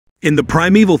In the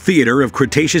primeval theater of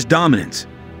Cretaceous dominance,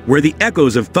 where the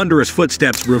echoes of thunderous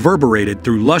footsteps reverberated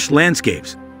through lush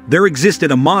landscapes, there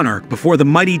existed a monarch before the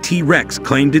mighty T-Rex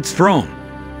claimed its throne.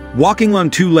 Walking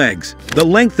on two legs, the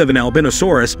length of an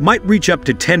Albertosaurus might reach up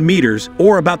to 10 meters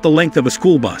or about the length of a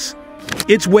school bus.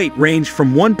 Its weight ranged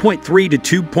from 1.3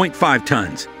 to 2.5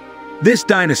 tons. This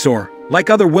dinosaur, like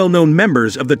other well-known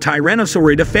members of the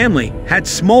Tyrannosauridae family, had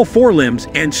small forelimbs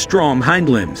and strong hind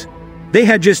limbs. They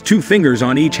had just 2 fingers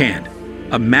on each hand.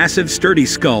 A massive, sturdy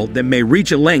skull that may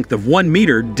reach a length of 1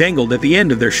 meter dangled at the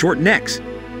end of their short necks.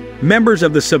 Members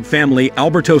of the subfamily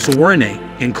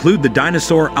Albertosaurinae include the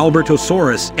dinosaur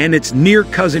Albertosaurus and its near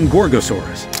cousin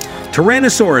Gorgosaurus.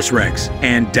 Tyrannosaurus rex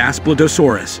and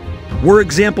Daspletosaurus were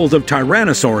examples of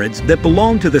tyrannosaurids that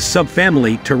belonged to the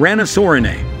subfamily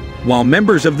Tyrannosaurinae, while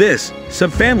members of this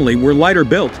subfamily were lighter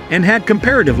built and had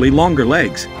comparatively longer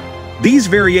legs. These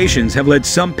variations have led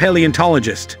some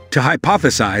paleontologists to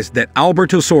hypothesize that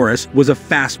Albertosaurus was a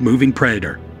fast-moving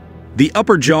predator. The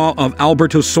upper jaw of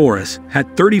Albertosaurus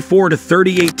had 34 to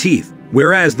 38 teeth,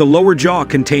 whereas the lower jaw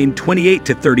contained 28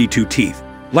 to 32 teeth.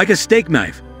 Like a steak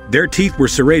knife, their teeth were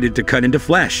serrated to cut into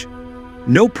flesh.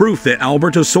 No proof that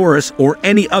Albertosaurus or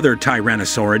any other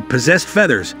tyrannosaurid possessed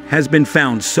feathers has been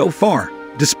found so far,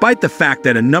 despite the fact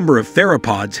that a number of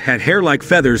theropods had hair-like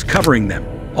feathers covering them.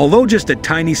 Although just a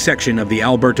tiny section of the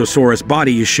Albertosaurus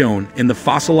body is shown in the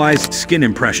fossilized skin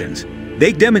impressions,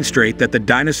 they demonstrate that the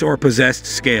dinosaur possessed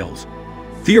scales.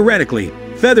 Theoretically,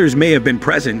 feathers may have been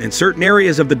present in certain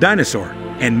areas of the dinosaur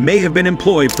and may have been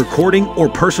employed for courting or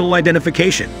personal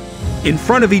identification. In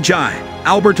front of each eye,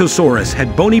 Albertosaurus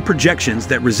had bony projections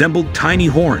that resembled tiny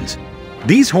horns.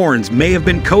 These horns may have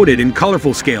been coated in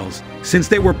colorful scales, since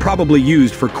they were probably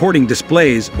used for courting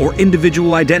displays or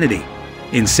individual identity.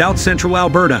 In south-central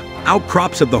Alberta,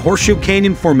 outcrops of the Horseshoe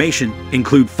Canyon Formation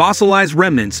include fossilized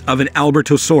remnants of an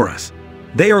Albertosaurus.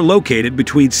 They are located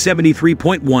between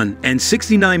 73.1 and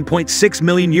 69.6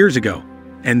 million years ago,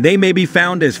 and they may be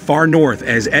found as far north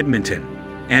as Edmonton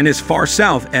and as far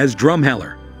south as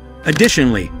Drumheller.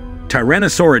 Additionally,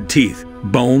 tyrannosaurid teeth,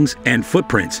 bones, and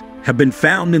footprints have been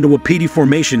found in the Wapiti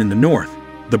Formation in the north,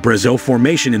 the Brazeau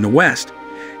Formation in the west,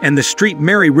 and the Street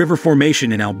Mary River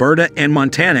Formation in Alberta and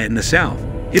Montana in the south.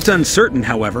 It's uncertain,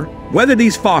 however, whether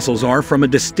these fossils are from a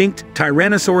distinct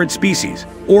tyrannosaurid species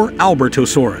or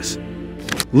Albertosaurus.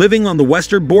 Living on the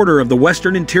western border of the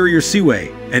Western Interior Seaway,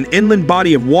 an inland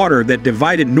body of water that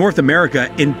divided North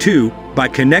America in two by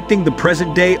connecting the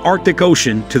present-day Arctic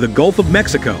Ocean to the Gulf of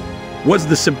Mexico, was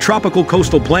the subtropical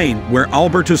coastal plain where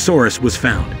Albertosaurus was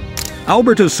found.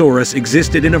 Albertosaurus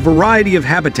existed in a variety of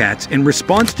habitats in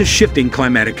response to shifting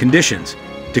climatic conditions,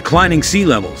 declining sea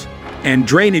levels, and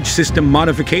drainage system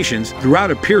modifications throughout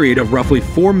a period of roughly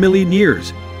 4 million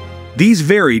years. These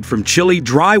varied from chilly,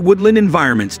 dry woodland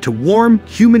environments to warm,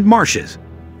 humid marshes.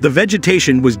 The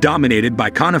vegetation was dominated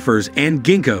by conifers and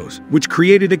ginkgos, which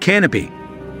created a canopy.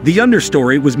 The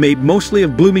understory was made mostly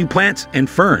of blooming plants and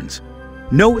ferns.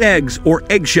 No eggs or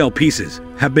eggshell pieces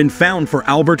have been found for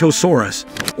Albertosaurus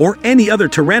or any other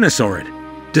tyrannosaurid,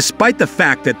 despite the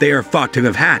fact that they are thought to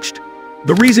have hatched.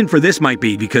 The reason for this might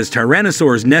be because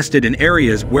tyrannosaurs nested in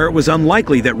areas where it was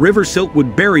unlikely that river silt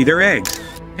would bury their eggs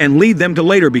and lead them to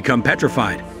later become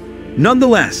petrified.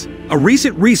 Nonetheless, a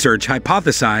recent research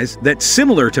hypothesized that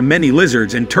similar to many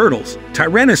lizards and turtles,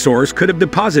 tyrannosaurs could have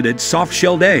deposited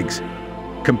soft-shelled eggs.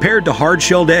 Compared to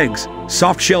hard-shelled eggs,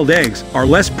 soft-shelled eggs are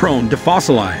less prone to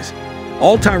fossilize.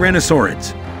 All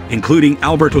tyrannosaurids, including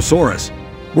Albertosaurus,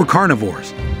 were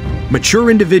carnivores.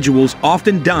 Mature individuals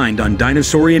often dined on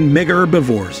dinosaurian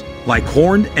megaherbivores, like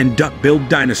horned and duck-billed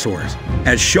dinosaurs,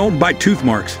 as shown by tooth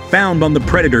marks found on the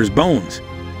predator's bones.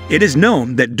 It is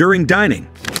known that during dining,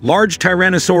 large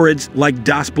tyrannosaurids like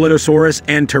Daspletosaurus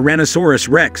and Tyrannosaurus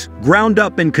rex ground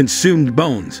up and consumed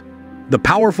bones. The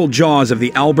powerful jaws of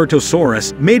the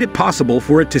Albertosaurus made it possible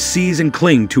for it to seize and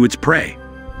cling to its prey.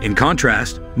 In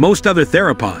contrast, most other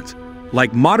theropods,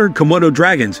 like modern Komodo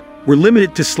dragons, were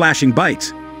limited to slashing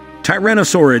bites.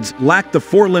 Tyrannosaurids lacked the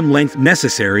forelimb length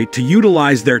necessary to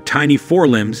utilize their tiny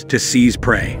forelimbs to seize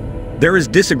prey. There is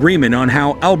disagreement on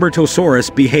how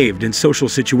Albertosaurus behaved in social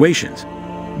situations.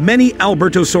 Many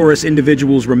Albertosaurus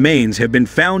individuals' remains have been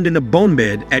found in a bone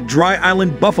bed at Dry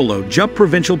Island Buffalo Jump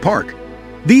Provincial Park.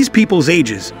 These people's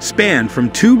ages span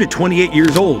from 2 to 28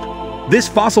 years old. This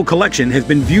fossil collection has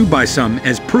been viewed by some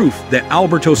as proof that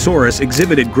Albertosaurus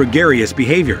exhibited gregarious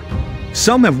behavior.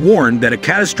 Some have warned that a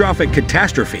catastrophic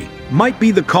catastrophe might be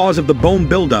the cause of the bone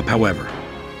buildup, however.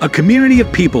 A community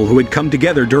of people who had come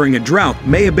together during a drought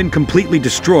may have been completely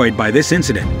destroyed by this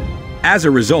incident. As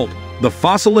a result, the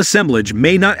fossil assemblage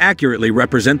may not accurately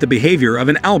represent the behavior of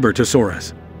an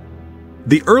Albertosaurus.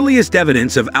 The earliest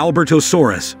evidence of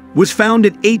Albertosaurus was found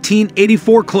in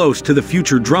 1884 close to the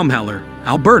future drumheller,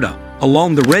 Alberta,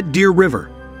 along the Red Deer River.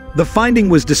 The finding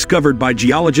was discovered by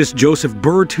geologist Joseph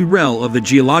Burr-Tyrrell of the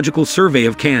Geological Survey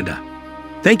of Canada.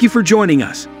 Thank you for joining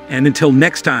us, and until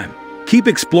next time, keep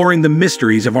exploring the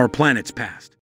mysteries of our planet's past.